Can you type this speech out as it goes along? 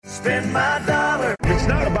spend my dollar. It's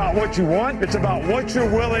not about what you want. It's about what you're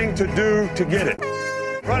willing to do to get it.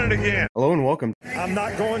 Run it again. Hello and welcome. I'm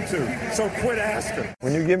not going to, so quit asking.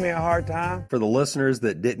 When you give me a hard time, for the listeners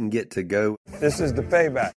that didn't get to go, this is the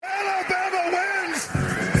payback. Alabama wins!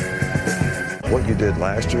 What you did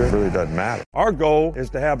last year really doesn't matter. Our goal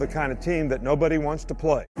is to have the kind of team that nobody wants to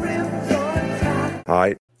play. All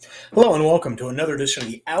right. Hello and welcome to another edition of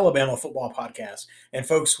the Alabama Football Podcast. And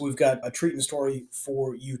folks, we've got a treat in story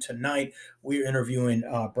for you tonight. We're interviewing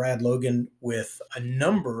Brad Logan with a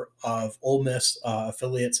number of Ole Miss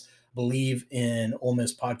affiliates. Believe in Ole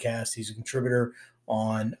Miss podcast. He's a contributor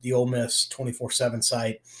on the Ole Miss 24/7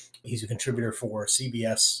 site. He's a contributor for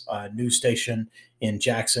CBS news station in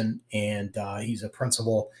Jackson, and he's a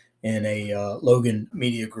principal in a Logan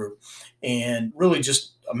Media Group, and really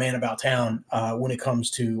just a man about town when it comes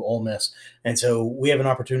to Ole Miss. And so we have an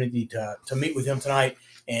opportunity to meet with him tonight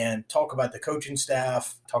and talk about the coaching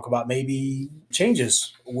staff, talk about maybe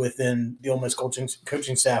changes within the Ole Miss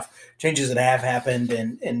coaching staff, changes that have happened,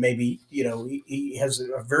 and maybe, you know, he has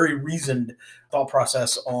a very reasoned thought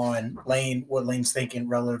process on Lane, what Lane's thinking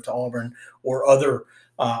relative to Auburn or other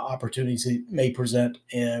opportunities it may present.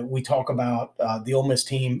 We talk about the Ole Miss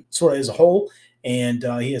team sort of as a whole, and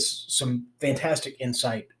he has some fantastic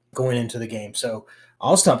insight going into the game. So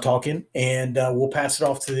I'll stop talking, and we'll pass it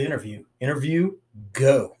off to the interview. Interview,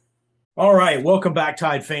 go. All right, welcome back,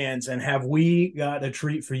 Tide fans, and have we got a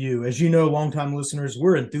treat for you? As you know, longtime listeners,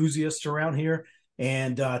 we're enthusiasts around here,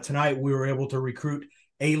 and tonight we were able to recruit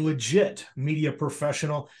a legit media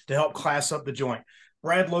professional to help class up the joint.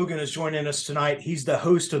 Brad Logan is joining us tonight. He's the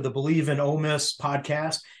host of the Believe in Ole Miss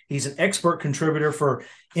podcast. He's an expert contributor for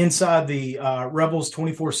Inside the Rebels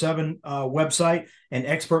 24/7 website, an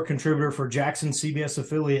expert contributor for Jackson CBS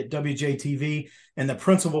affiliate WJTV, and the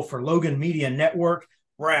principal for Logan Media Network.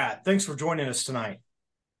 Brad, thanks for joining us tonight.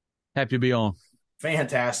 Happy to be on.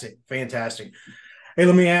 Fantastic. Hey,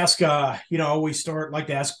 let me ask, I always like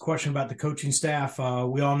to ask a question about the coaching staff.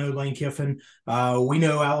 We all know Lane Kiffin. We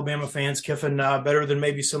know Alabama fans Kiffin better than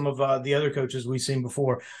maybe some of the other coaches we've seen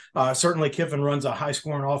before. Certainly Kiffin runs a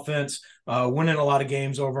high-scoring offense, winning a lot of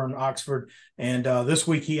games over in Oxford. And this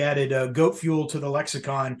week he added goat fuel to the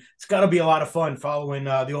lexicon. It's got to be a lot of fun following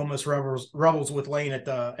the Ole Miss Rebels with Lane at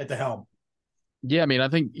the helm. Yeah, I mean, I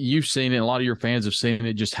think you've seen it. A lot of your fans have seen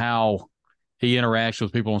it, just how he interacts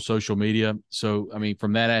with people on social media. So, I mean,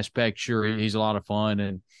 from that aspect, sure, he's a lot of fun.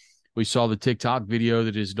 And we saw the TikTok video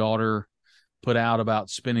that his daughter put out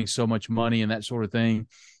about spending so much money and that sort of thing.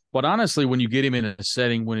 But honestly, when you get him in a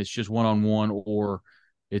setting when it's just one-on-one or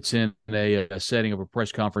it's in a setting of a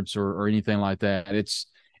press conference or anything like that, it's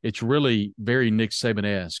really very Nick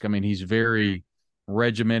Saban-esque. I mean, he's very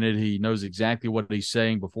regimented. He knows exactly what he's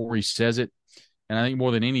saying before he says it. And I think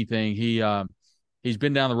more than anything, he's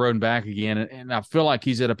been down the road and back again, and I feel like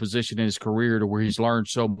he's at a position in his career to where he's learned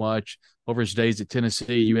so much over his days at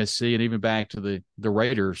Tennessee, USC, and even back to the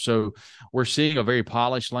Raiders. So we're seeing a very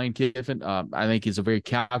polished Lane Kiffin. I think he's a very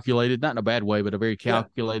calculated, not in a bad way, but a very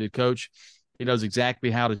calculated coach. He knows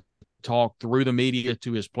exactly how to talk through the media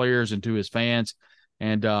to his players and to his fans.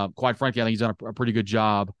 And quite frankly, I think he's done a pretty good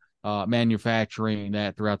job manufacturing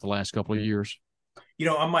that throughout the last couple of years. You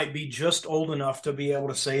know, I might be just old enough to be able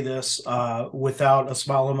to say this without a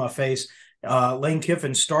smile on my face. Lane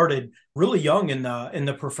Kiffin started really young in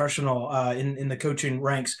the professional in the coaching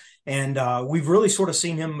ranks, and we've really sort of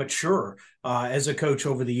seen him mature as a coach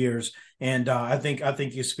over the years. And I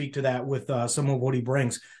think you speak to that with some of what he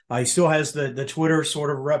brings. He still has the Twitter sort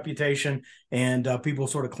of reputation, and people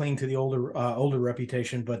sort of cling to the older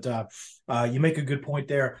reputation. But you make a good point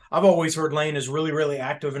there. I've always heard Lane is really, really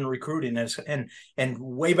active in recruiting, and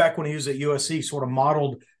way back when he was at USC, sort of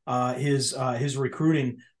modeled his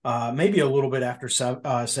recruiting maybe a little bit after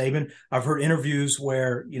Saban. I've heard interviews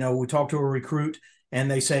where, we talk to a recruit and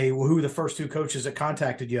they say, well, who are the first two coaches that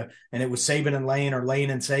contacted you? And it was Saban and Lane, or Lane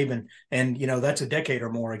and Saban. And, that's a decade or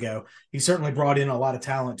more ago. He certainly brought in a lot of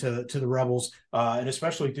talent to the Rebels, and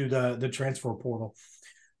especially through the transfer portal.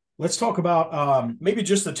 Let's talk about maybe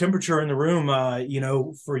just the temperature in the room,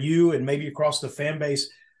 for you and maybe across the fan base.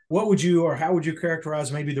 What would you, or how would you characterize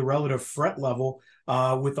maybe the relative threat level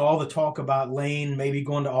with all the talk about Lane maybe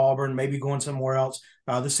going to Auburn, maybe going somewhere else?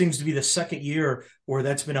 This seems to be the second year where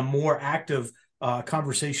that's been a more active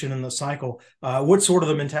conversation in the cycle. What's sort of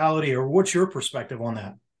the mentality, or what's your perspective on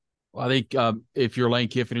that? Well, I think if you're Lane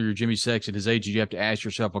Kiffin or you're Jimmy Sexton, his age, you have to ask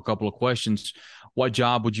yourself a couple of questions. What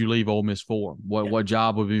job would you leave Ole Miss for? What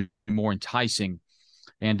job would be more enticing?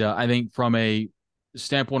 And I think from a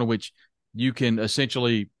standpoint of which you can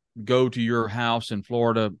essentially go to your house in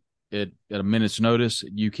Florida at a minute's notice,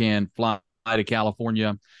 you can fly to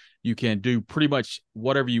California you can do pretty much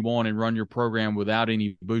whatever you want and run your program without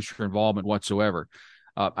any booster involvement whatsoever.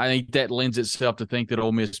 I think that lends itself to think that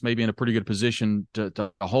Ole Miss may be in a pretty good position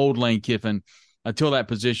to hold Lane Kiffin until that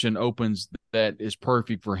position opens that is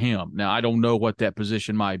perfect for him. Now, I don't know what that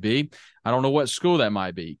position might be. I don't know what school that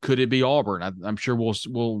might be. Could it be Auburn? I'm sure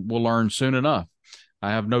we'll learn soon enough. I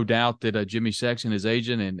have no doubt that Jimmy Sexton, his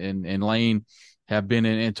agent, and Lane have been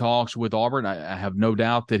in talks with Auburn. I have no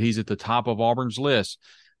doubt that he's at the top of Auburn's list.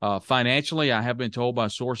 Financially, I have been told by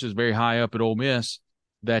sources very high up at Ole Miss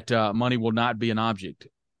that money will not be an object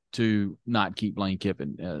to not keep Lane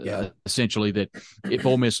Kiffin. Essentially, that if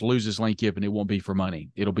Ole Miss loses Lane Kiffin, it won't be for money.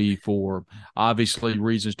 It'll be for, obviously,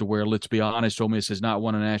 reasons to where, let's be honest, Ole Miss has not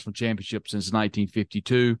won a national championship since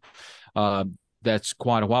 1952. That's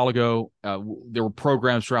quite a while ago. There were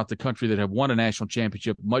programs throughout the country that have won a national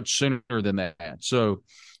championship much sooner than that. So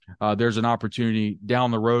there's an opportunity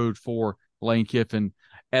down the road for Lane Kiffin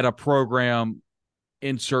at a program,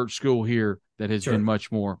 insert school here, that has been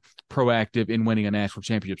much more proactive in winning a national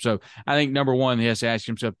championship. So I think, number one, he has to ask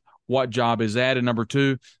himself, what job is that? And number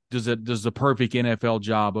two, does the perfect NFL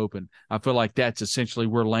job open? I feel like that's essentially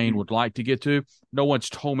where Lane would like to get to. No one's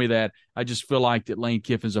told me that. I just feel like that Lane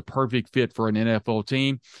Kiffin's a perfect fit for an NFL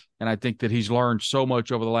team. And I think that he's learned so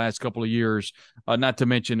much over the last couple of years, not to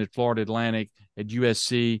mention at Florida Atlantic, at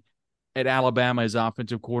USC, at Alabama as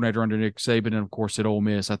offensive coordinator under Nick Saban, and, of course, at Ole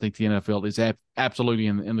Miss. I think the NFL is absolutely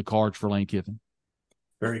in the cards for Lane Kiffin.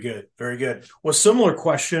 Very good. Very good. Well, similar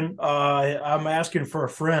question. I'm asking for a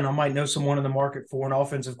friend. I might know someone in the market for an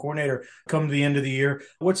offensive coordinator come to the end of the year.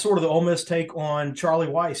 What's sort of the Ole Miss take on Charlie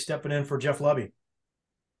Weis stepping in for Jeff Lebby?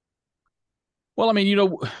 Well, I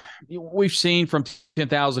mean, we've seen from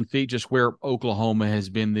 10,000 feet just where Oklahoma has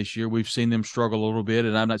been this year. We've seen them struggle a little bit,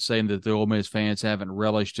 and I'm not saying that the Ole Miss fans haven't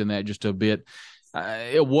relished in that just a bit.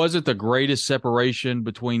 It wasn't the greatest separation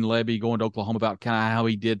between Lebby going to Oklahoma about kind of how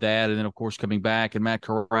he did that, and then, of course, coming back, and Matt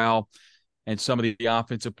Corral and some of the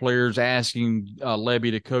offensive players asking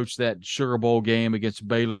Lebby to coach that Sugar Bowl game against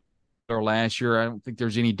Baylor last year. I don't think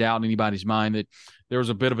there's any doubt in anybody's mind that there was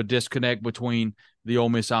a bit of a disconnect between the Ole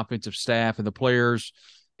Miss offensive staff and the players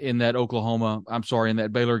in that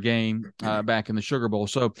Baylor game back in the Sugar Bowl.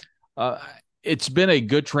 So it's been a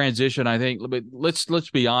good transition, I think. But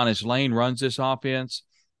let's be honest. Lane runs this offense.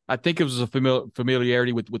 I think it was a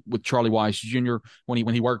familiarity with Charlie Weis Jr.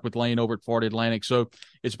 when he worked with Lane over at Florida Atlantic. So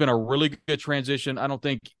it's been a really good transition. I don't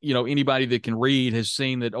think anybody that can read has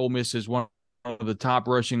seen that Ole Miss is one of the top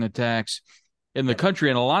rushing attacks in the country,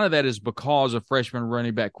 and a lot of that is because of freshman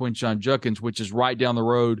running back Quinshon Judkins, which is right down the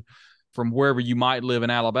road from wherever you might live in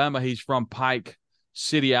Alabama. He's from Pike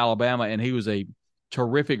City, Alabama, and he was a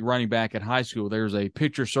terrific running back at high school. There's a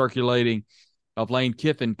picture circulating of Lane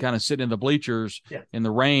Kiffin kind of sitting in the bleachers in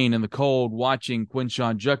the rain and the cold watching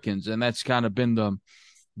Quinshon Judkins, and that's kind of been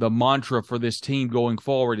the mantra for this team going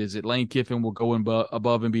forward, is that Lane Kiffin will go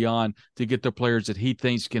above and beyond to get the players that he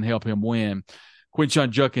thinks can help him win. Quinshon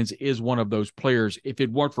Judkins is one of those players. If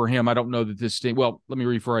it weren't for him, I don't know that this team – well, let me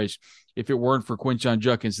rephrase. If it weren't for Quinshon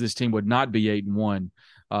Judkins, this team would not be 8-1.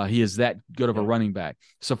 He is that good of a running back.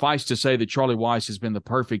 Suffice to say that Charlie Weis has been the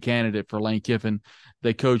perfect candidate for Lane Kiffin.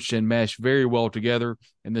 They coached and meshed very well together,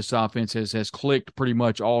 and this offense has clicked pretty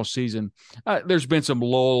much all season. There's been some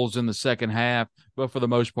lulls in the second half, but for the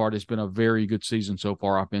most part, it's been a very good season so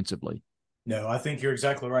far offensively. No, I think you're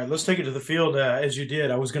exactly right. Let's take it to the field as you did.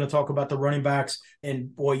 I was going to talk about the running backs,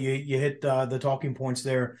 and boy, you hit the talking points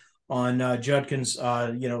there on Judkins,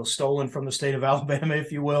 stolen from the state of Alabama,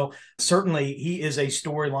 if you will. Certainly, he is a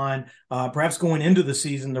storyline. Perhaps going into the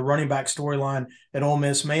season, the running back storyline at Ole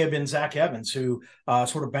Miss may have been Zach Evans, who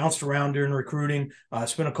sort of bounced around during recruiting,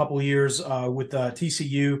 spent a couple of years with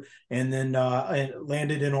TCU, and then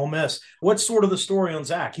landed in Ole Miss. What's sort of the story on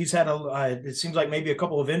Zach? He's had it seems like maybe a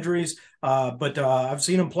couple of injuries, but I've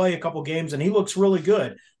seen him play a couple of games, and he looks really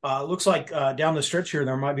good. Looks like down the stretch here,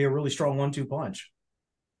 there might be a really strong 1-2 punch.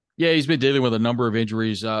 Yeah, he's been dealing with a number of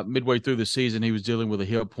injuries. Midway through the season, he was dealing with a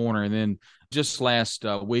hip horner, and then just last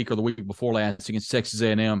week or the week before last against Texas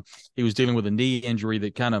A&M, he was dealing with a knee injury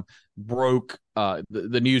that kind of broke.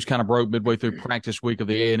 The news kind of broke midway through practice week of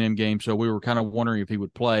the A&M game, so we were kind of wondering if he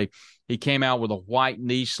would play. He came out with a white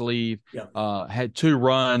knee sleeve, had 2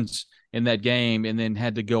 runs in that game, and then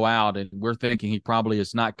had to go out, and we're thinking he probably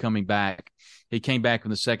is not coming back. He came back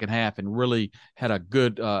in the second half and really had a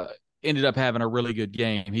good ended up having a really good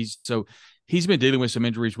game. He's been dealing with some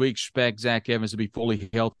injuries. We expect Zach Evans to be fully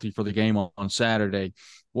healthy for the game on Saturday.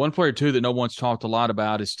 One player, too, that no one's talked a lot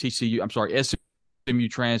about is SMU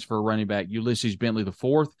transfer running back Ulysses Bentley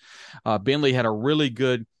IV. Bentley had a really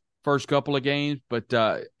good first couple of games,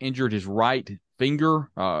 but injured his right finger,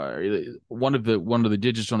 one of the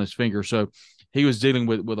digits on his finger. So he was dealing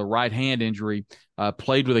with a right hand injury,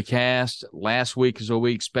 played with a cast last week, so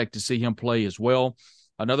we expect to see him play as well.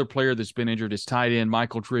 Another player that's been injured is tight end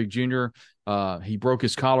Michael Trigg Jr. He broke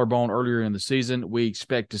his collarbone earlier in the season. We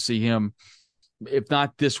expect to see him, if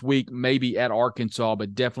not this week, maybe at Arkansas,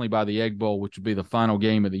 but definitely by the Egg Bowl, which would be the final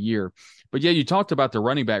game of the year. But yeah, you talked about the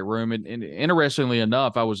running back room, and interestingly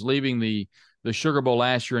enough, I was leaving the Sugar Bowl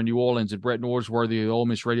last year in New Orleans, and Brett Norsworthy of the Ole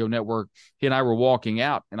Miss Radio Network, he and I were walking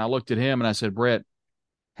out, and I looked at him and I said, Brett,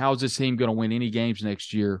 how is this team going to win any games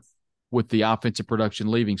next year with the offensive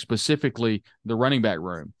production leaving, specifically the running back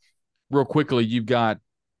room? Real quickly, you've got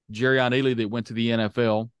Jerrion Ealy that went to the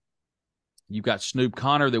NFL. You've got Snoop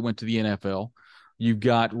Connor that went to the NFL. You've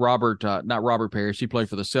got not Robert Parrish, he played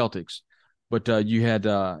for the Celtics, but you had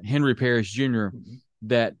Henry Parrish Jr.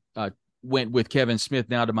 that went with Kevin Smith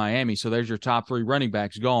now to Miami. So there's your top three running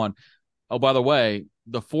backs gone. Oh, by the way,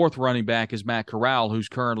 the fourth running back is Matt Corral, who's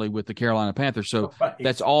currently with the Carolina Panthers. So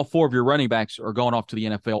that's all four of your running backs are going off to the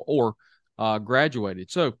NFL or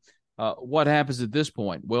graduated. So what happens at this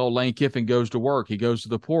point? Well, Lane Kiffin goes to work. He goes to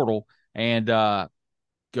the portal and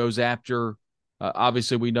goes after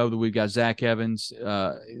obviously, we know that we've got Zach Evans.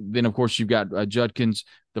 Then, of course, you've got Judkins,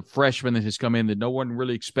 the freshman that has come in that no one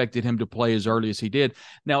really expected him to play as early as he did.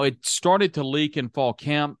 Now, it started to leak in fall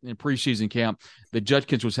camp, in preseason camp, that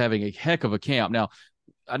Judkins was having a heck of a camp. Now,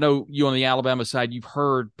 I know you on the Alabama side, you've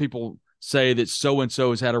heard people say that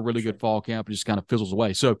so-and-so has had a really good fall camp and just kind of fizzles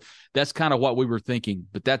away. So that's kind of what we were thinking,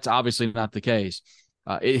 but that's obviously not the case.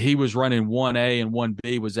 He was running 1A and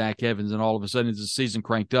 1B with Zach Evans, and all of a sudden, as the season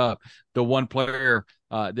cranked up, the one player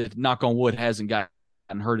that, knock on wood, hasn't gotten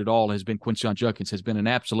hurt at all has been Quinshon Judkins, has been an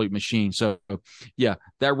absolute machine. So, yeah,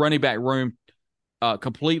 that running back room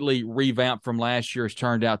completely revamped from last year has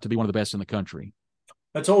turned out to be one of the best in the country.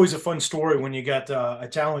 That's always a fun story when you got a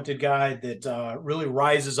talented guy that really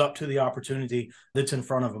rises up to the opportunity that's in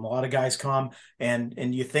front of him. A lot of guys come and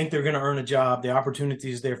you think they're going to earn a job. The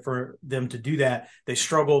opportunity is there for them to do that. They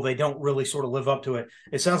struggle. They don't really sort of live up to it.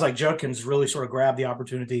 It sounds like Judkins really sort of grabbed the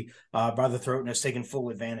opportunity by the throat and has taken full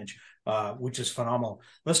advantage, which is phenomenal.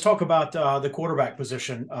 Let's talk about the quarterback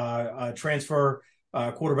position. Transfer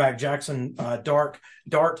quarterback Jackson Dart.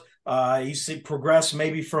 He's progressed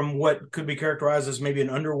maybe from what could be characterized as maybe an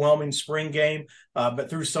underwhelming spring game, but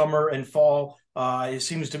through summer and fall, he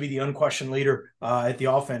seems to be the unquestioned leader at the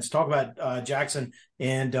offense. Talk about Jackson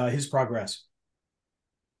and his progress.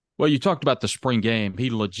 Well, you talked about the spring game.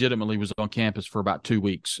 He legitimately was on campus for about 2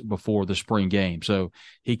 weeks before the spring game. So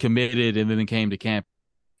he committed and then came to campus.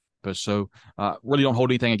 So really don't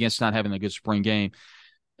hold anything against not having a good spring game.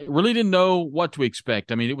 Really didn't know what to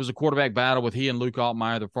expect. I mean, it was a quarterback battle with he and Luke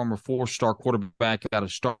Altmaier, the former four-star quarterback out of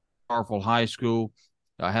Starkville High School.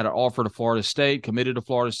 Had an offer to Florida State, committed to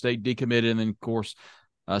Florida State, decommitted, and then, of course,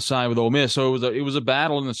 signed with Ole Miss. So it was a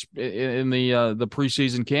battle in the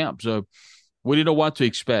preseason camp. So we didn't know what to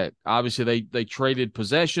expect. Obviously, they traded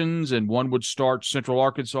possessions, and one would start Central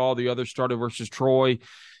Arkansas, the other started versus Troy.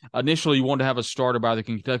 Initially, you wanted to have a starter by the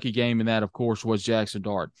Kentucky game, and that, of course, was Jackson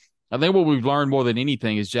Dart. I think what we've learned more than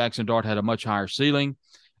anything is Jackson Dart had a much higher ceiling,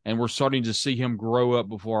 and we're starting to see him grow up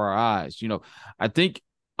before our eyes. You know, I think,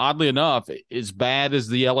 oddly enough, as bad as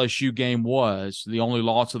the LSU game was, the only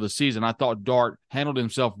loss of the season, I thought Dart handled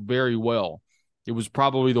himself very well. It was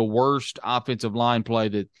probably the worst offensive line play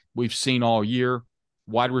that we've seen all year.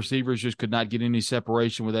 Wide receivers just could not get any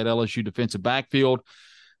separation with that LSU defensive backfield.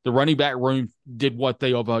 The running back room did what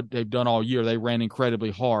they've done all year. They ran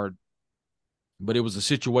incredibly hard. But it was a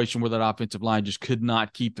situation where that offensive line just could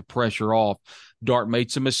not keep the pressure off. Dart made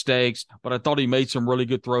some mistakes, but I thought he made some really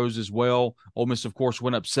good throws as well. Ole Miss, of course,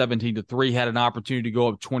 went up 17-3, had an opportunity to go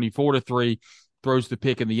up 24-3, throws the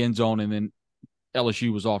pick in the end zone, and then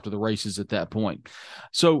LSU was off to the races at that point.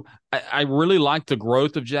 So I really like the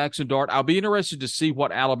growth of Jackson Dart. I'll be interested to see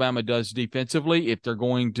what Alabama does defensively, if they're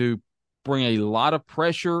going to bring a lot of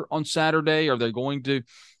pressure on Saturday, or they're going to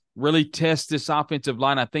really test this offensive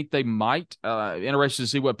line. I think they might. Interested to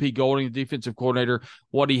see what Pete Golding, the defensive coordinator,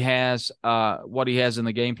 what he has in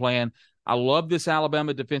the game plan. I love this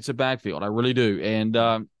Alabama defensive backfield. I really do. And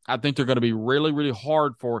I think they're going to be really, really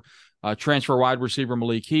hard for transfer wide receiver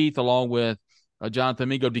Malik Heath along with Jonathan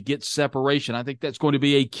Mingo to get separation. I think that's going to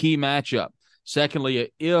be a key matchup.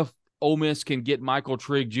 Secondly, if Ole Miss can get Michael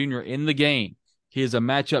Trigg Jr. in the game, he is a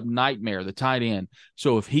matchup nightmare, the tight end.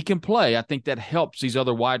 So if he can play, I think that helps these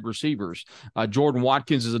other wide receivers. Jordan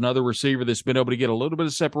Watkins is another receiver that's been able to get a little bit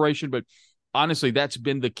of separation, but honestly, that's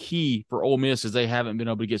been the key for Ole Miss, is they haven't been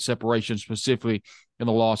able to get separation, specifically in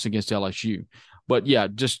the loss against LSU. But, yeah,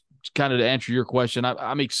 just kind of to answer your question,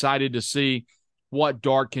 I'm excited to see what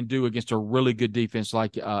Dart can do against a really good defense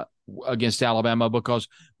like against Alabama, because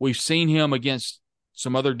we've seen him against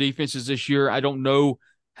some other defenses this year. I don't know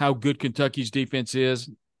how good Kentucky's defense is.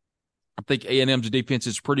 I think A&M's defense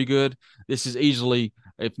is pretty good. This is easily,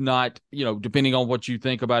 if not, depending on what you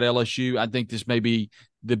think about LSU, I think this may be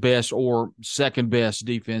the best or second best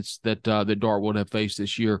defense that Dart would have faced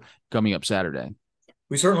this year coming up Saturday.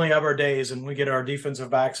 We certainly have our days, and we get our defensive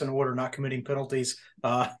backs in order, not committing penalties.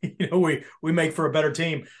 We make for a better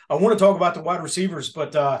team. I want to talk about the wide receivers,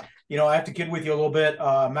 but I have to kid with you a little bit.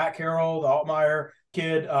 Matt Carroll, the Altmaier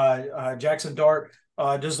kid, Jackson Dart.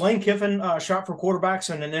 Does Lane Kiffin shop for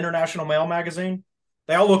quarterbacks in an International Mail magazine?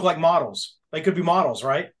 They all look like models. They could be models,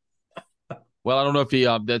 right? Well, I don't know if he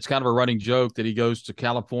that's kind of a running joke that he goes to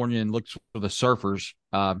California and looks for the surfers.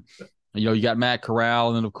 You got Matt Corral,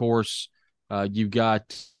 and then, of course, you've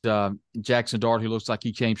got Jackson Dart, who looks like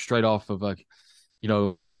he came straight off of,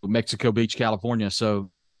 Mexico Beach, California. So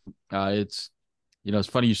it's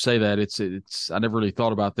funny you say that. It's I never really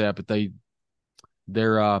thought about that, but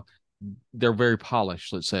they're very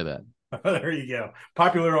polished. Let's say that. There you go.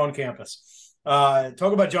 Popular on campus.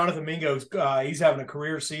 Talk about Jonathan Mingo. He's having a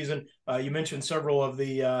career season. You mentioned several of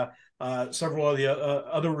the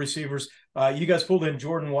other receivers. You guys pulled in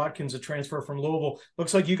Jordan Watkins, a transfer from Louisville.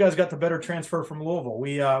 Looks like you guys got the better transfer from Louisville.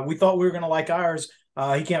 We thought we were going to like ours.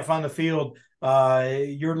 He can't find the field.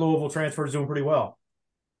 Your Louisville transfer is doing pretty well.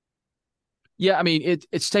 Yeah, I mean,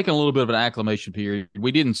 it's taken a little bit of an acclimation period.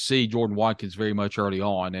 We didn't see Jordan Watkins very much early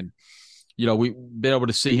on, and we've been able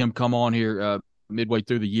to see him come on here midway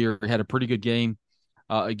through the year. He had a pretty good game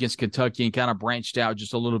against Kentucky and kind of branched out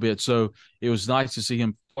just a little bit. So it was nice to see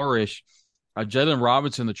him flourish. Jalen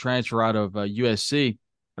Robinson, the transfer out of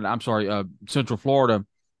Central Florida,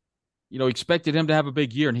 expected him to have a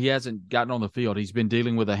big year, and he hasn't gotten on the field. He's been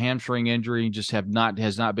dealing with a hamstring injury and just has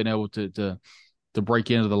not been able to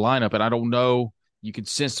break into the lineup. And I don't know, you can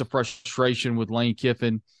sense the frustration with Lane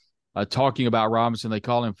Kiffin talking about Robinson. They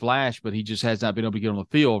call him Flash, but he just has not been able to get on the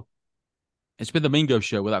field. It's been the Mingo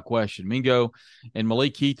show without question. Mingo and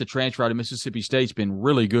Malik Heath, the transfer out of Mississippi State, has been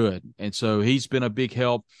really good. And so he's been a big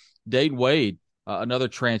help. Dayton Wade, another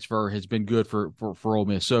transfer, has been good for Ole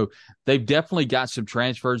Miss. So they've definitely got some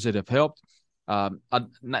transfers that have helped. Not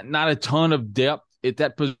a ton of depth at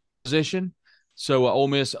that position. So Ole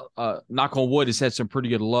Miss, knock on wood, has had some pretty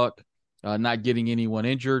good luck not getting anyone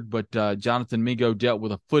injured. But Jonathan Mingo dealt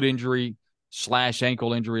with a foot injury /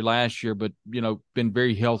 ankle injury last year, but, been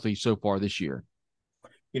very healthy so far this year.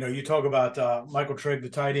 You talk about Michael Trigg, the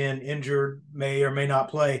tight end, injured, may or may not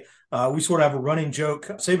play. We sort of have a running joke.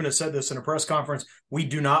 Saban has said this in a press conference. We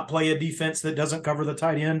do not play a defense that doesn't cover the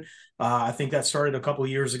tight end. I think that started a couple of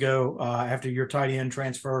years ago after your tight end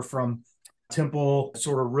transfer from Temple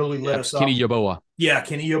sort of really lit us up. Kenny Yeboah. Yeah,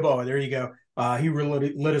 Kenny Yeboah. There you go. He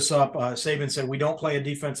really lit us up. Saban said we don't play a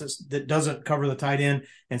defense that doesn't cover the tight end.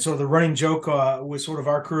 And so the running joke with sort of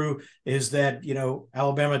our crew is that,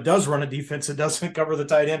 Alabama does run a defense that doesn't cover the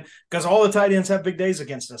tight end because all the tight ends have big days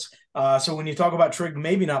against us. So when you talk about Trigg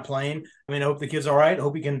maybe not playing, I hope the kid's all right.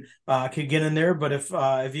 Hope he can get in there. But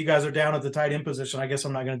if you guys are down at the tight end position, I guess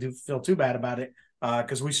I'm not going to feel too bad about it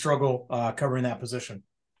because we struggle covering that position.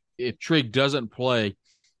 If Trigg doesn't play,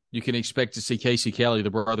 you can expect to see Casey Kelly,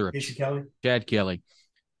 the brother of Chad Kelly,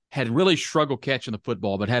 had really struggled catching the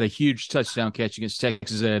football, but had a huge touchdown catch against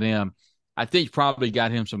Texas A&M. I think probably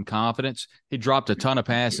got him some confidence. He dropped a ton of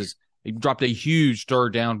passes. He dropped a huge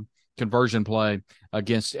third down conversion play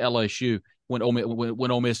against LSU when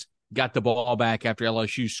Ole Miss got the ball back after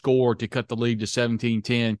LSU scored to cut the lead to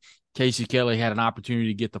 17-10. Casey Kelly had an opportunity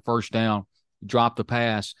to get the first down, dropped the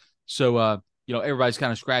pass. So, everybody's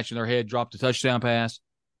kind of scratching their head, dropped a touchdown pass.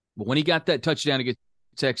 But when he got that touchdown against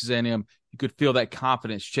Texas A&M, you could feel that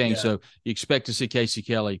confidence change. Yeah. So you expect to see Casey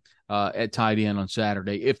Kelly at tight end on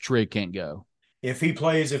Saturday if Trigg can't go. If he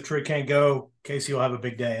plays, if Trigg can't go, Casey will have a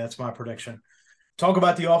big day. That's my prediction. Talk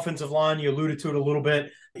about the offensive line. You alluded to it a little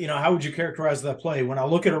bit. How would you characterize that play? When I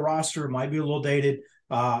look at a roster, it might be a little dated.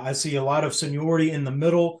 I see a lot of seniority in the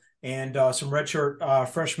middle and some redshirt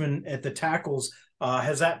freshmen at the tackles.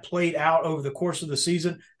 Has that played out over the course of the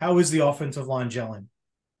season? How is the offensive line gelling?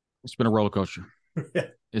 It's been a roller coaster.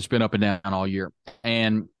 It's been up and down all year.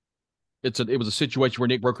 And it was a situation where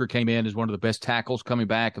Nick Broeker came in as one of the best tackles coming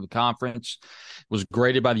back of the conference, was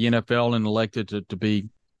graded by the NFL and elected to be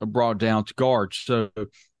brought down to guard. So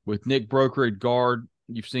with Nick Broeker at guard,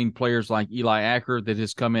 you've seen players like Eli Acker that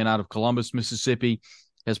has come in out of Columbus, Mississippi,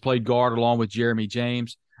 has played guard along with Jeremy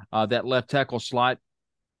James. That left tackle slot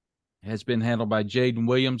has been handled by Jaden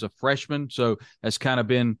Williams, a freshman. So that's kind of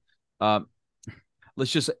been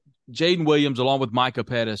Jaden Williams, along with Micah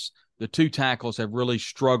Pettis, the two tackles have really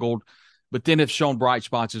struggled, but then have shown bright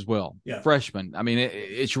spots as well. Yeah. Freshmen. I mean,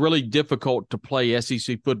 it's really difficult to play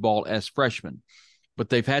SEC football as freshmen, but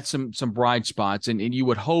they've had some bright spots, and you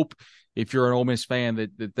would hope if you're an Ole Miss fan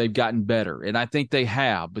that they've gotten better. And I think they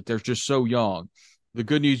have, but they're just so young. The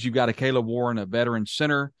good news, you've got a Caleb Warren, a veteran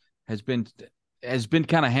center, has been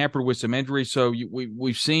kind of hampered with some injuries. So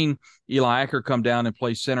we've seen Eli Acker come down and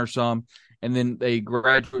play center some. And then a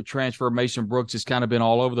graduate transfer, Mason Brooks, has kind of been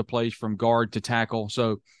all over the place from guard to tackle.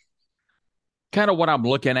 So kind of what I'm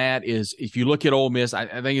looking at is, if you look at Ole Miss, I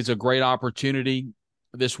think it's a great opportunity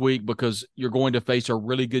this week because you're going to face a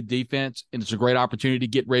really good defense, and it's a great opportunity to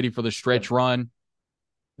get ready for the stretch run.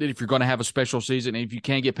 That if you're going to have a special season, and if you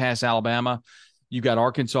can't get past Alabama, you've got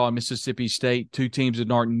Arkansas and Mississippi State, two teams that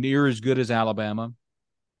aren't near as good as Alabama.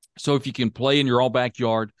 So if you can play in your own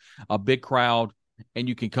backyard, a big crowd, and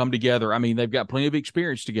you can come together, I mean, they've got plenty of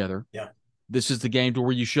experience together. Yeah. This is the game to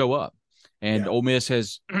where you show up. And Ole Miss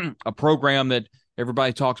has a program that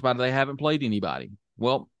everybody talks about. They haven't played anybody.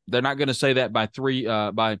 Well, they're not going to say that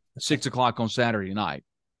by 6 o'clock on Saturday night.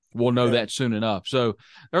 We'll know that soon enough. So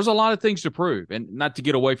there's a lot of things to prove, and not to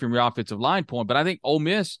get away from your offensive line point, but I think Ole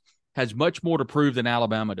Miss has much more to prove than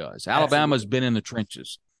Alabama does. Alabama's been in the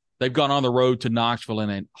trenches. They've gone on the road to Knoxville in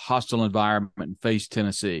a hostile environment and faced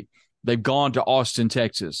Tennessee. They've gone to Austin,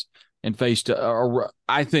 Texas, and faced,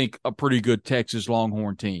 I think, a pretty good Texas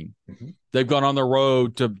Longhorn team. Mm-hmm. They've gone on the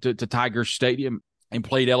road to Tiger Stadium and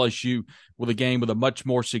played LSU with a game with a much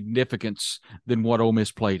more significance than what Ole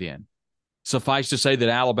Miss played in. Suffice to say that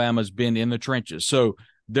Alabama's been in the trenches. So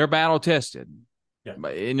they're battle-tested. Yeah.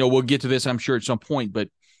 We'll get to this, I'm sure, at some point, but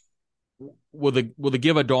will the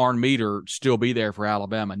give a darn meter still be there for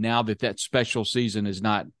Alabama now that special season is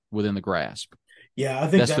not within the grasp? Yeah, I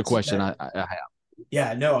think that's the question I have.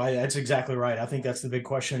 Yeah, no, that's exactly right. I think that's the big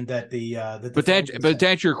question that but to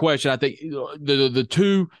answer your question, I think the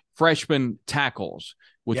two freshman tackles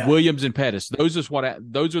with Williams and Pettis, those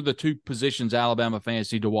are the two positions Alabama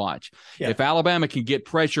fans need to watch. Yeah. If Alabama can get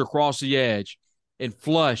pressure across the edge and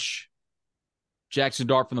flush Jackson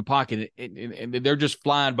Dart from the pocket, and they're just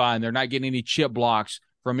flying by, and they're not getting any chip blocks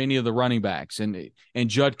from any of the running backs and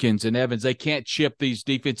Judkins and Evans. They can't chip these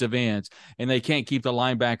defensive ends, and they can't keep the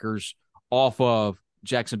linebackers off of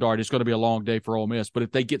Jackson Dart. It's going to be a long day for Ole Miss. But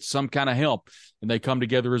if they get some kind of help and they come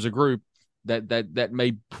together as a group, that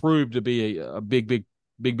may prove to be a big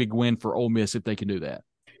win for Ole Miss if they can do that.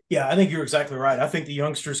 Yeah, I think you're exactly right. I think the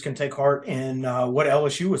youngsters can take heart in what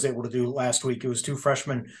LSU was able to do last week. It was two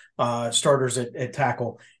freshman starters at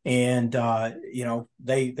tackle, and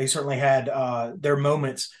they certainly had their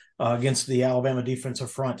moments against the Alabama defensive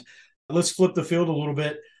front. Let's flip the field a little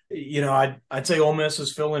bit. I'd say Ole Miss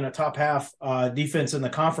is filling a top half defense in the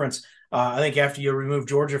conference. I think after you remove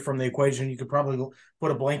Georgia from the equation, you could probably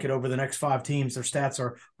put a blanket over the next 5 teams. Their stats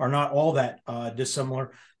are not all that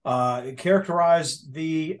dissimilar. Characterize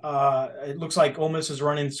it looks like Ole Miss is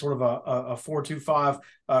running sort of a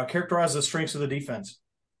 4-2-5. Characterize the strengths of the defense.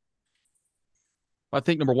 I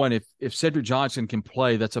think number one, if Cedric Johnson can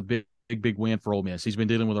play, that's a big win for Ole Miss. He's been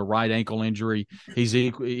dealing with a right ankle injury. He's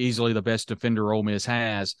easily the best defender Ole Miss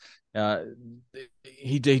has.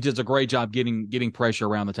 He does a great job getting pressure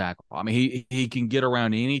around the tackle. I mean, he can get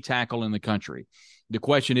around any tackle in the country. The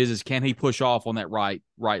question is can he push off on that right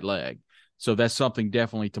leg? So that's something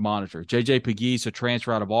definitely to monitor. J.J. Pegues, a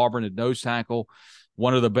transfer out of Auburn at nose tackle,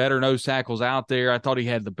 one of the better nose tackles out there. I thought he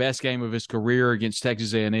had the best game of his career against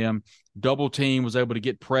Texas A&M. Double team, was able to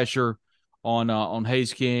get pressure on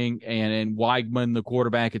Hayes King and Weigman, the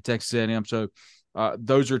quarterback at Texas A&M. So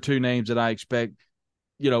those are two names that I expect.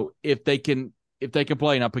 If they can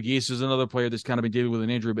play. Now Pegues is another player that's kind of been dealing with an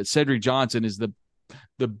injury, but Cedric Johnson is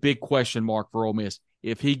the big question mark for Ole Miss.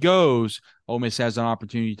 If he goes, Ole Miss has an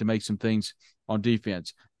opportunity to make some things on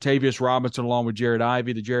defense. Tavius Robinson along with Jared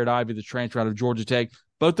Ivey, the transfer out of Georgia Tech.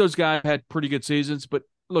 Both those guys had pretty good seasons. But,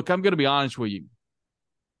 look, I'm going to be honest with you.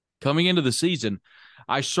 Coming into the season,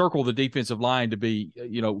 I circle the defensive line to be,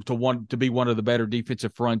 to be one of the better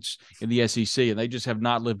defensive fronts in the SEC, and they just have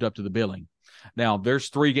not lived up to the billing. Now, there's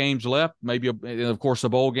 3 games left, maybe, and of course, a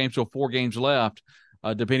bowl game, so 4 games left.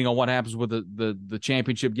 Depending on what happens with the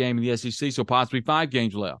championship game in the SEC, so possibly 5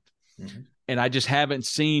 games left. Mm-hmm. And I just haven't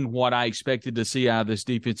seen what I expected to see out of this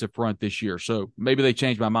defensive front this year. So maybe they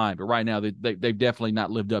changed my mind, but right now they've definitely not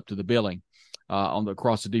lived up to the billing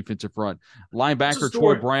across the defensive front. Linebacker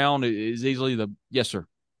Troy Brown is easily yes, sir.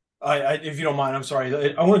 If you don't mind, I'm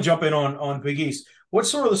sorry. I want to jump in on Pegues. What's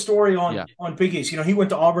sort of the story on Pegues? He went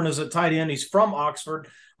to Auburn as a tight end. He's from Oxford.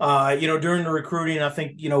 During the recruiting, I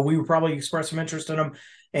think, we would probably express some interest in him.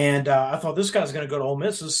 And I thought this guy's going to go to Ole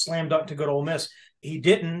Miss. This is slam dunk to go to Ole Miss. he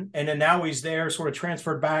didn't, and then now he's there, sort of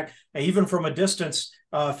transferred back, even from a distance.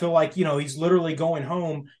 Feel like he's literally going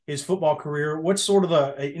home his football career. What's sort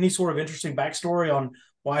of any sort of interesting backstory on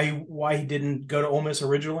why he didn't go to Ole Miss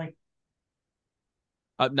originally?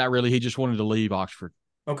 Not really. He just wanted to leave Oxford.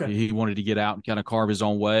 Okay. He wanted to get out and kind of carve his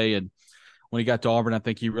own way. And when he got to Auburn, I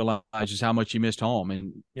think he realized just how much he missed home.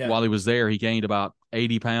 And while he was there, he gained about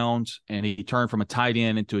 80 pounds, and he turned from a tight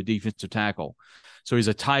end into a defensive tackle. So he's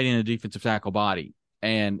a tight end, a defensive tackle body.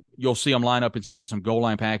 And you'll see him line up in some goal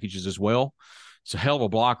line packages as well. It's a hell of a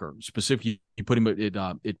blocker. Specifically, you put him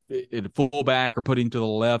at fullback or put him to the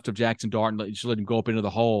left of Jackson Dart and just let him go up into the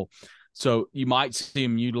hole. So you might see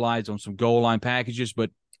him utilized on some goal line packages,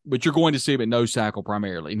 but you're going to see him at nose tackle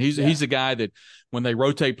primarily. And he's a guy that when they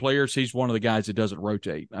rotate players, he's one of the guys that doesn't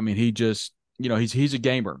rotate. I mean, he just he's a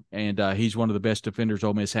gamer, and he's one of the best defenders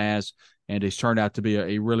Ole Miss has, and he's turned out to be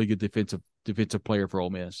a really good defensive player for Ole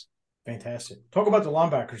Miss. Fantastic. Talk about the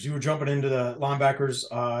linebackers. You were jumping into the linebackers.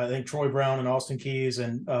 I think Troy Brown and Austin Keys,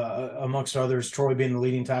 and amongst others, Troy being the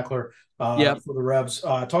leading tackler for the Rebs.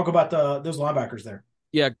 Talk about those linebackers there.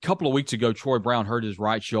 Yeah, a couple of weeks ago, Troy Brown hurt his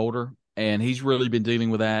right shoulder, and he's really been dealing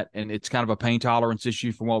with that, and it's kind of a pain tolerance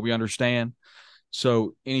issue from what we understand.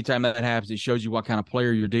 So anytime that happens, it shows you what kind of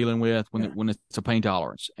player you're dealing with when it's a pain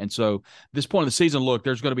tolerance. And so this point of the season, look,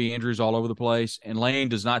 there's going to be injuries all over the place, and Lane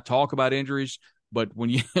does not talk about injuries, but when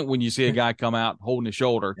you see a guy come out holding his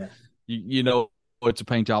shoulder, you know it's a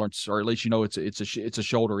pain tolerance, or at least it's a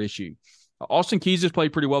shoulder issue. Austin Keys has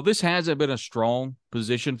played pretty well. This hasn't been a strong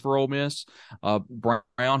position for Ole Miss.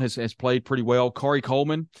 Brown has played pretty well. Corey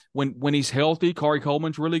Coleman, when he's healthy, Corey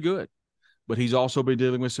Coleman's really good. But he's also been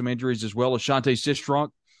dealing with some injuries as well. Ashante Sistrunk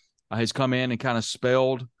has come in and kind of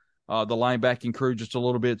spelled the linebacking crew just a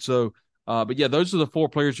little bit. So, but yeah, those are the four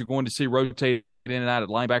players you're going to see rotate in and out at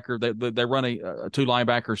linebacker. They run a two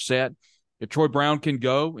linebacker set. If Troy Brown can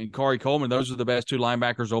go and Corey Coleman, those are the best two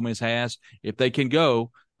linebackers Ole Miss has. If they can go,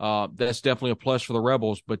 that's definitely a plus for the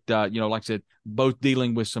Rebels. But like I said, both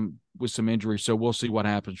dealing with some injuries, so we'll see what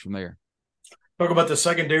happens from there. Talk about the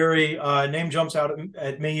secondary. Name jumps out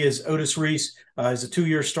at me is Otis Reese. He's a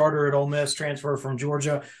 2-year starter at Ole Miss, transfer from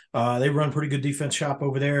Georgia. They run pretty good defense shop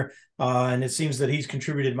over there, and it seems that he's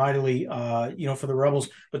contributed mightily, for the Rebels.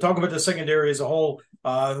 But talk about the secondary as a whole.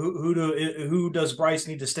 Who does Bryce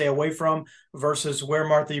need to stay away from versus where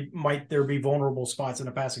might there be vulnerable spots in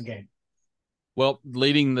the passing game? Well,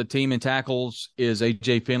 leading the team in tackles is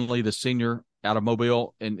A.J. Finley, the senior out of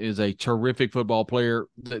Mobile, and is a terrific football player.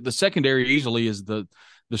 The secondary easily is the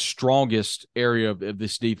strongest area of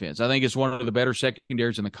this defense. I think it's one of the better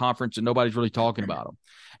secondaries in the conference, and nobody's really talking about them.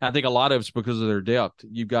 And I think a lot of it's because of their depth.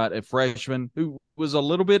 You've got a freshman who was a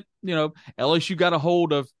little bit, LSU got a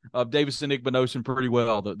hold of Davison Igbinosun pretty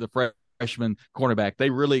well, the freshman cornerback.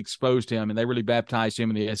 They really exposed him, and they really baptized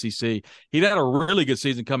him in the SEC. He had a really good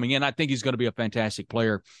season coming in. I think he's going to be a fantastic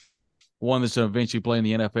player, one that's going to eventually play in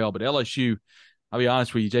the NFL. But LSU, I'll be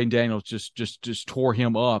honest with you, Jaden Daniels just tore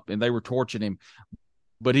him up, and they were torching him.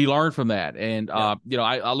 But he learned from that. And,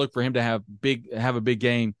 I look for him to have a big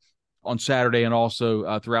game on Saturday and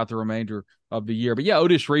also throughout the remainder of the year. But, yeah,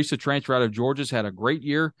 Otis Reese, the transfer out of Georgia, has had a great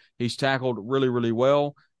year. He's tackled really, really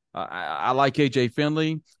well. I like A.J.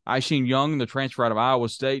 Finley. Aishin Young, the transfer out of Iowa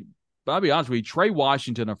State. But I'll be honest with you, Trey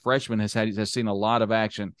Washington, a freshman, has seen a lot of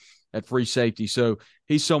action at free safety. So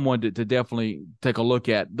he's someone to definitely take a look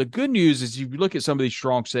at. The good news is if you look at some of these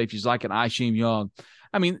strong safeties like an Aishin Young,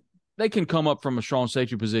 I mean, they can come up from a strong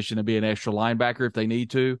safety position and be an extra linebacker if they need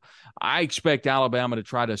to. I expect Alabama to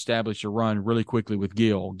try to establish a run really quickly with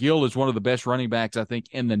Gill. Gill is one of the best running backs, I think,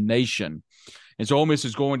 in the nation. And so Ole Miss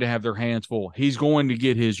is going to have their hands full. He's going to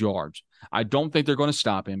get his yards. I don't think they're going to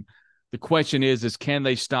stop him. The question is can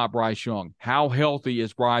they stop Bryce Young? How healthy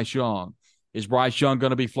is Bryce Young? Is Bryce Young going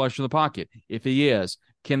to be flush in the pocket? If he is,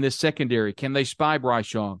 can they spy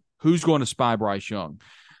Bryce Young? Who's going to spy Bryce Young?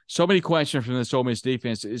 So many questions from this Ole Miss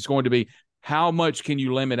defense is going to be, how much can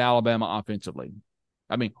you limit Alabama offensively?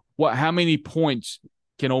 I mean, how many points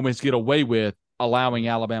can Ole Miss get away with allowing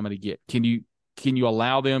Alabama to get? Can you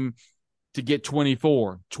allow them to get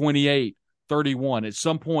 24, 28, 31? At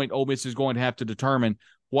some point, Ole Miss is going to have to determine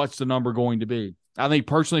what's the number going to be. I think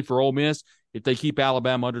personally for Ole Miss, if they keep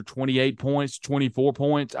Alabama under 28 points, 24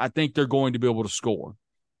 points, I think they're going to be able to score.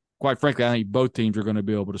 Quite frankly, I think both teams are going to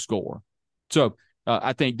be able to score. So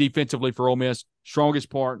I think defensively for Ole Miss,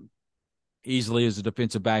 strongest part easily is the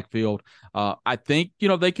defensive backfield. I think,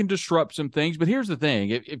 they can disrupt some things. But here's the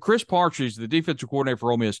thing. If Chris Partridge, the defensive coordinator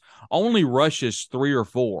for Ole Miss, only rushes 3 or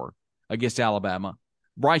 4 against Alabama,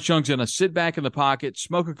 Bryce Young's going to sit back in the pocket,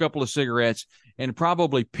 smoke a couple of cigarettes, and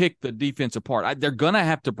probably pick the defense apart. They're going to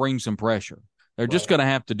have to bring some pressure. They're just going to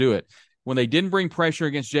have to do it. When they didn't bring pressure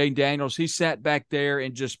against Jaden Daniels, he sat back there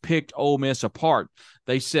and just picked Ole Miss apart.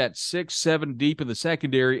 They sat 6, 7 deep in the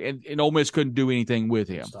secondary, and Ole Miss couldn't do anything with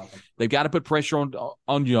him. They've got to put pressure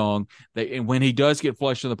on Young. And when he does get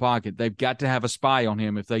flushed in the pocket, they've got to have a spy on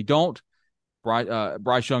him. If they don't,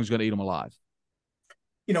 Bryce Young's going to eat them alive.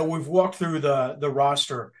 We've walked through the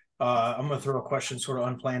roster. I'm going to throw a question sort of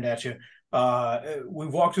unplanned at you.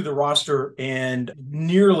 We've walked through the roster, and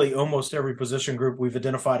nearly almost every position group we've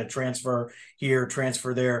identified a transfer here,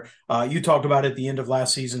 transfer there. You talked about at the end of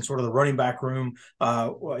last season, sort of the running back room,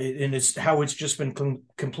 and it's how it's just been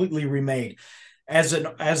completely remade. As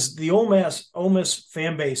the Ole Miss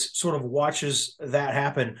fan base sort of watches that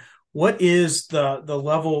happen, what is the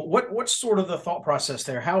level? What's sort of the thought process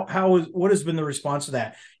there? What has been the response to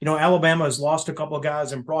that? Alabama has lost a couple of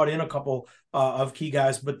guys and brought in a couple of key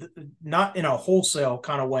guys, but not in a wholesale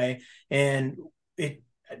kind of way. And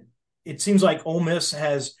it seems like Ole Miss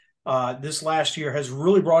has this last year has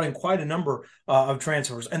really brought in quite a number of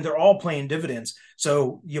transfers, and they're all playing dividends.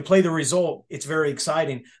 So you play the result; it's very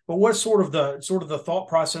exciting. But what's sort of the thought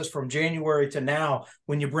process from January to now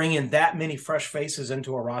when you bring in that many fresh faces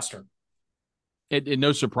into a roster? It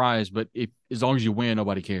no surprise, but as long as you win,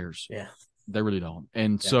 nobody cares. Yeah, they really don't.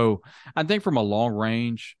 And so I think from a long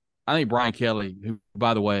range, I think Brian Kelly, who,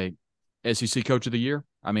 by the way, SEC Coach of the Year.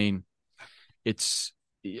 I mean, he's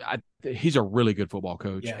a really good football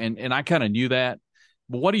coach, and I kind of knew that.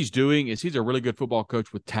 But what he's doing is he's a really good football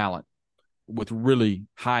coach with talent, with really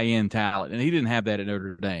high-end talent, and he didn't have that at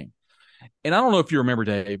Notre Dame. And I don't know if you remember,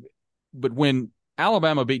 Dave, but when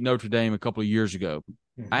Alabama beat Notre Dame a couple of years ago,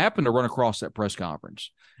 I happened to run across that press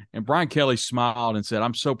conference, and Brian Kelly smiled and said,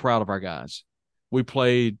 "I'm so proud of our guys. We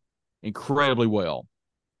played incredibly well,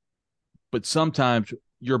 but sometimes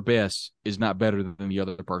your best is not better than the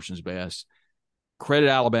other person's best. Credit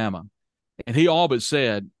Alabama." And he all but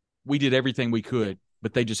said, we did everything we could,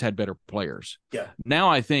 but they just had better players. Yeah. Now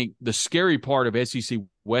I think the scary part of SEC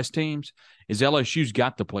West teams is LSU's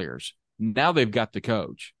got the players. Now they've got the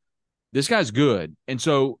coach. This guy's good. And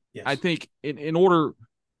so I think in order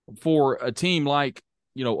for a team like,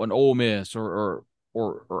 an Ole Miss or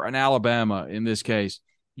an Alabama in this case,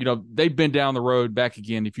 they've been down the road back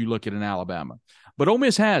again if you look at an Alabama. But Ole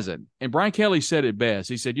Miss hasn't. And Brian Kelly said it best.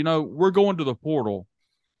 He said, we're going to the portal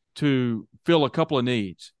to fill a couple of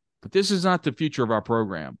needs, but this is not the future of our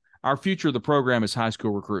program. Our future of the program is high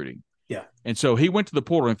school recruiting. Yeah. And so he went to the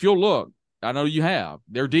portal. And if you'll look, I know you have,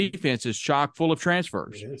 their defense is chock full of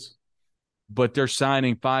transfers. It is. But they're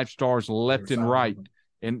signing 5 stars left and right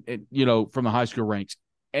and from the high school ranks.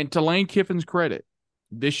 And to Lane Kiffin's credit,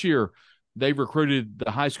 this year they've recruited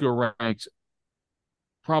the high school ranks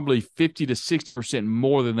probably 50 to 60%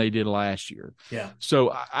 more than they did last year. Yeah.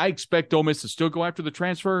 So I expect Ole Miss to still go after the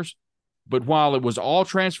transfers, but while it was all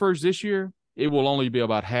transfers this year, it will only be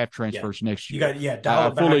about half transfers next year.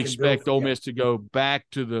 I fully expect Ole Miss to go back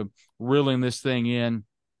to the reeling this thing in,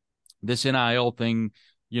 this NIL thing,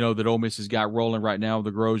 that Ole Miss has got rolling right now,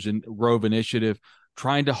 the Grove Initiative,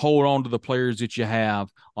 trying to hold on to the players that you have,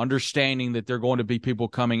 understanding that there are going to be people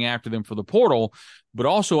coming after them for the portal, but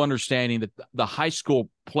also understanding that the high school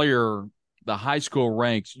player, the high school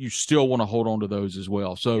ranks, you still want to hold on to those as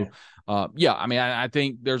well. So, I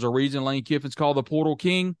think there's a reason Lane Kiffin's called the portal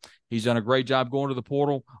king. He's done a great job going to the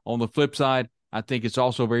portal. On the flip side, I think it's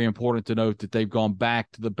also very important to note that they've gone back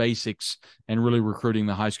to the basics and really recruiting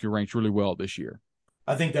the high school ranks really well this year.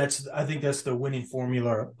 I think that's the winning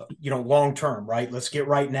formula, long term, right? Let's get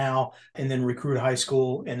right now and then recruit high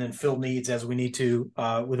school and then fill needs as we need to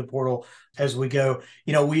with the portal as we go.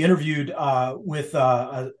 We interviewed with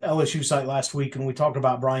a LSU site last week, and we talked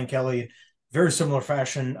about Brian Kelly, very similar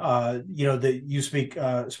fashion. That you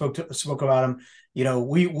spoke about him.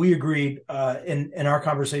 We agreed in our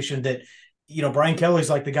conversation that Brian Kelly's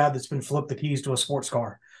like the guy that's been flipped the keys to a sports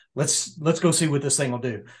car. Let's go see what this thing will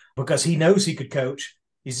do, because he knows he could coach.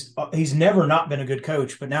 He's never not been a good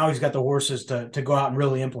coach, but now he's got the horses to go out and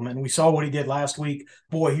really implement. And we saw what he did last week.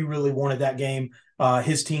 Boy, he really wanted that game.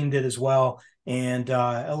 His team did as well. And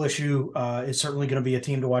LSU is certainly going to be a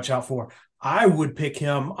team to watch out for. I would pick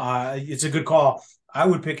him. It's a good call. I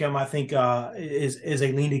would pick him, I think, is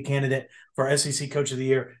a leading candidate for SEC Coach of the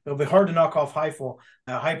Year. It'll be hard to knock off Heupel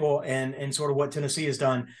and sort of what Tennessee has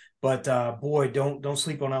done. But, boy, don't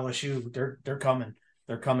sleep on LSU. They're coming.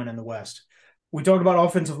 They're coming in the West. We talked about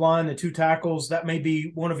offensive line, the 2 tackles. That may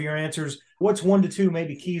be one of your answers. What's 1 to 2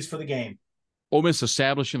 maybe keys for the game? Ole Miss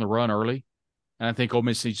establishing the run early, and I think Ole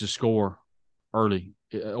Miss needs to score early.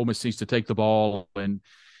 Ole Miss needs to take the ball, and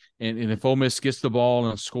if Ole Miss gets the ball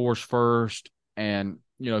and scores first and,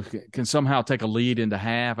 can somehow take a lead into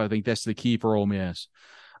half, I think that's the key for Ole Miss.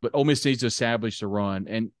 But Ole Miss needs to establish the run,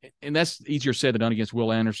 and that's easier said than done against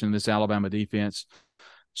Will Anderson in this Alabama defense.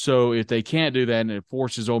 So if they can't do that, and it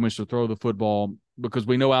forces Ole Miss to throw the football, because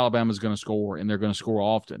we know Alabama's going to score, and they're going to score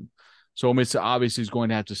often. So Ole Miss obviously is going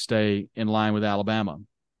to have to stay in line with Alabama.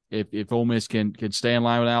 If Ole Miss can stay in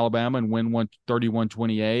line with Alabama and win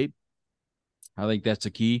 31-28, I think that's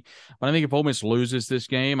the key. But I think if Ole Miss loses this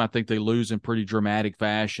game, I think they lose in pretty dramatic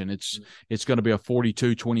fashion. It's going to be a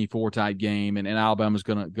 42-24 type game, and Alabama's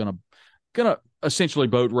going to essentially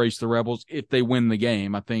boat race the Rebels if they win the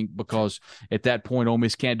game, I think, because at that point Ole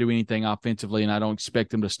Miss can't do anything offensively, and I don't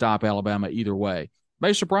expect them to stop Alabama either way.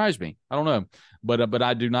 May surprise me. I don't know. But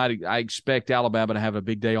I do not – I expect Alabama to have a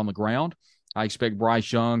big day on the ground. I expect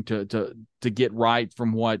Bryce Young to get right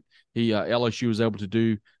from what LSU was able to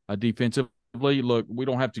do defensively. Look, we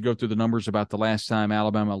don't have to go through the numbers about the last time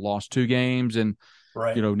Alabama lost 2 games and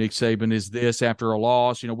right. Nick Saban is this after a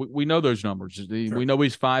loss. We know those numbers. Sure. We know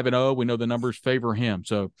he's 5-0. We know the numbers favor him.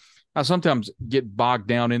 So I sometimes get bogged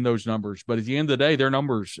down in those numbers, but at the end of the day, they're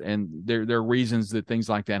numbers, and there are reasons that things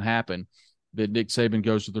like that happen. That Nick Saban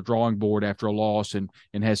goes to the drawing board after a loss and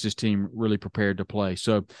has his team really prepared to play.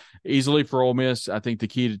 So easily for Ole Miss, I think the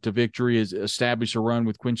key to victory is establish a run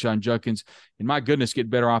with Quinshon Judkins, and my goodness, get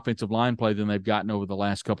better offensive line play than they've gotten over the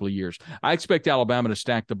last couple of years. I expect Alabama to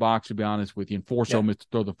stack the box, to be honest with you, and force Ole Miss to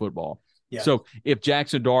throw the football. Yeah. So if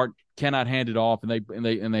Jackson Dart cannot hand it off and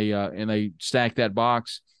they stack that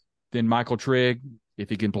box, then Michael Trigg, if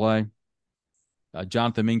he can play,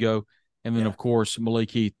 Jonathan Mingo, and then, of course,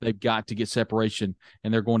 Malik Heath, they've got to get separation,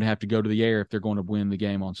 and they're going to have to go to the air if they're going to win the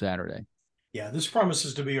game on Saturday. Yeah, this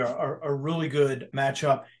promises to be a really good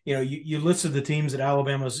matchup. You listed the teams that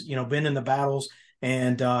Alabama's, been in the battles,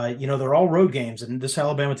 and, they're all road games, and this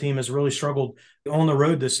Alabama team has really struggled on the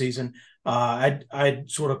road this season. I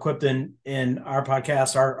sort of quipped in our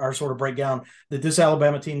podcast, our sort of breakdown, that this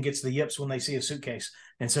Alabama team gets the yips when they see a suitcase.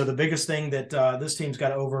 And so the biggest thing that this team's got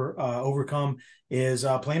to overcome is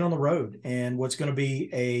playing on the road, and what's going to be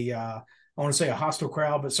I want to say a hostile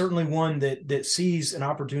crowd, but certainly one that sees an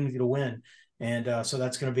opportunity to win. And so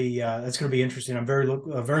that's going to be interesting. I'm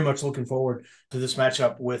very much looking forward to this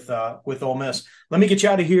matchup with Ole Miss. Let me get you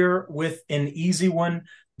out of here with an easy one.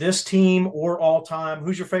 This team or all time,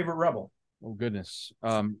 who's your favorite Rebel? Oh goodness,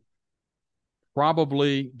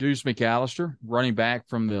 probably Deuce McAllister, running back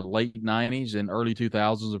from the late '90s and early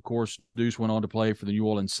 2000s. Of course, Deuce went on to play for the New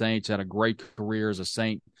Orleans Saints. Had a great career as a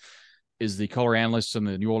Saint. Is the color analyst on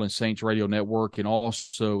the New Orleans Saints radio network, and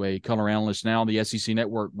also a color analyst now on the SEC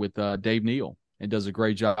network with Dave Neal, and does a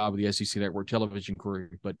great job with the SEC network television crew.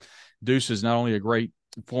 But Deuce is not only a great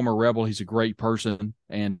former Rebel, he's a great person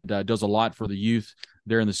and does a lot for the youth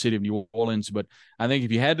there in the city of New Orleans. But I think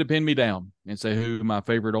if you had to pin me down and say who my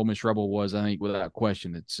favorite Ole Miss Rebel was, I think without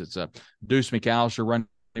question it's Deuce McAllister, running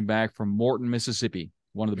back from Morton, Mississippi,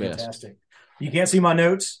 one of the best. Fantastic. You can't see my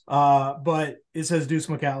notes, but it says Deuce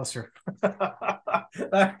McAllister.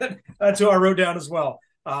 That's who I wrote down as well.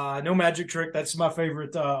 No magic trick. That's my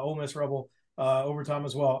favorite Ole Miss Rebel over time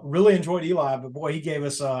as well. Really enjoyed Eli, but boy, he gave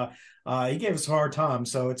us a hard time.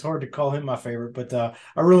 So it's hard to call him my favorite. But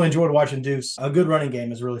I really enjoyed watching Deuce. A good running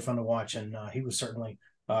game is really fun to watch, and he was certainly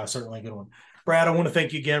a good one. Brad, I want to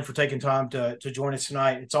thank you again for taking time to join us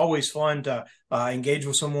tonight. It's always fun to engage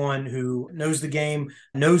with someone who knows the game,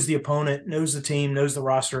 knows the opponent, knows the team, knows the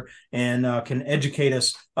roster, and can educate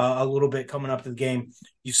us a little bit coming up to the game.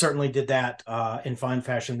 You certainly did that in fine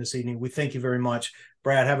fashion this evening. We thank you very much.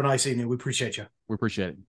 Brad, have a nice evening. We appreciate you. We appreciate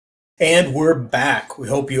it. And we're back. We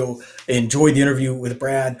hope you enjoyed the interview with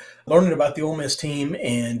Brad, learning about the Ole Miss team,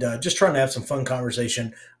 and just trying to have some fun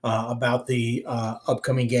conversation about the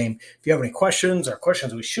upcoming game. If you have any questions or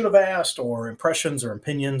questions we should have asked, or impressions or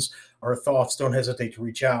opinions or thoughts, don't hesitate to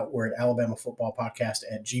reach out. We're at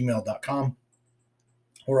alabamafootballpodcast@gmail.com.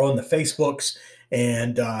 We're on the Facebooks,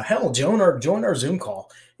 and hell, join our Zoom call,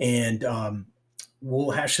 and we'll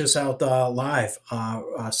hash this out live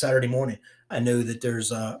Saturday morning. I know that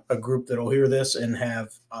there's a group that will hear this and have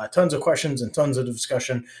tons of questions and tons of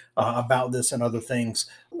discussion about this and other things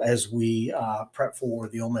as we prep for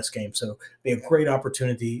the Ole Miss game. So we have a great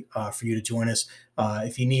opportunity for you to join us.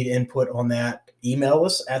 If you need input on that, email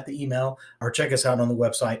us at the email or check us out on the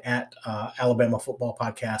website at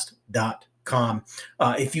alabamafootballpodcast.com.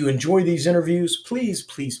 If you enjoy these interviews, please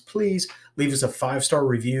leave us a 5-star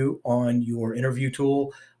review on your interview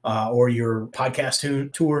tool or your podcast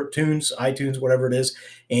tunes, iTunes, whatever it is.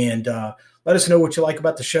 And let us know what you like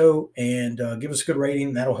about the show and give us a good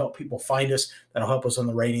rating. That'll help people find us. That'll help us on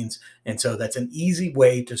the ratings. And so that's an easy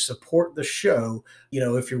way to support the show,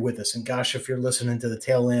 if you're with us. And gosh, if you're listening to the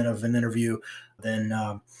tail end of an interview, then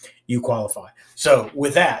you qualify. So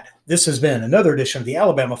with that, this has been another edition of the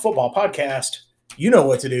Alabama Football Podcast. You know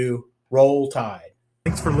what to do. Roll Tide.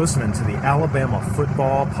 Thanks for listening to the Alabama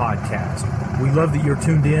Football Podcast. We love that you're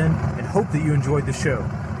tuned in and hope that you enjoyed the show.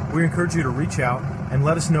 We encourage you to reach out and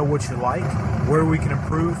let us know what you like, where we can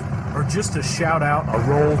improve, or just to shout out a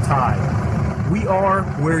Roll Tide. We are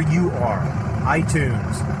where you are.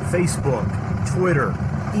 iTunes, Facebook, Twitter,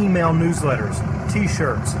 email newsletters,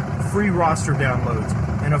 t-shirts, free roster downloads,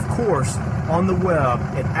 and of course, on the web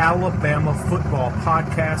at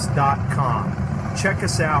alabamafootballpodcast.com. Check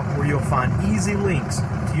us out where you'll find easy links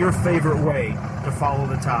to your favorite way to follow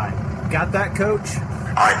the Tide. Got that, Coach?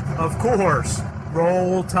 Of course.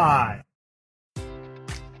 Roll Tide.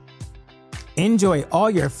 Enjoy all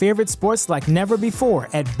your favorite sports like never before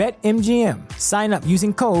at BetMGM. Sign up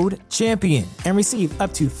using code CHAMPION and receive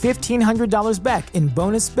up to $1,500 back in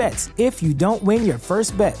bonus bets if you don't win your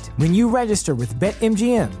first bet. When you register with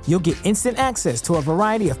BetMGM, you'll get instant access to a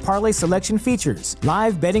variety of parlay selection features,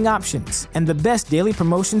 live betting options, and the best daily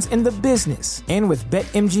promotions in the business. And with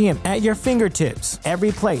BetMGM at your fingertips,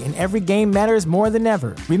 every play and every game matters more than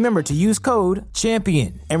ever. Remember to use code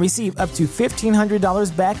CHAMPION and receive up to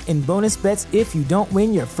 $1,500 back in bonus bets if you don't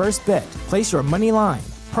win your first bet. Place your money line,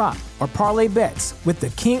 prop, or parlay bets with the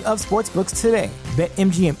king of sportsbooks today.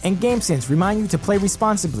 BetMGM and GameSense remind you to play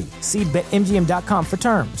responsibly. See BetMGM.com for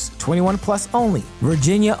terms. 21 plus only.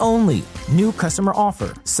 Virginia only. New customer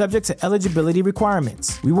offer. Subject to eligibility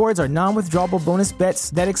requirements. Rewards are non-withdrawable bonus bets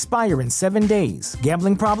that expire in 7 days.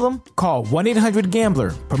 Gambling problem? Call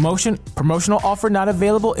 1-800-GAMBLER. Promotional offer not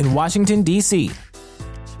available in Washington, D.C.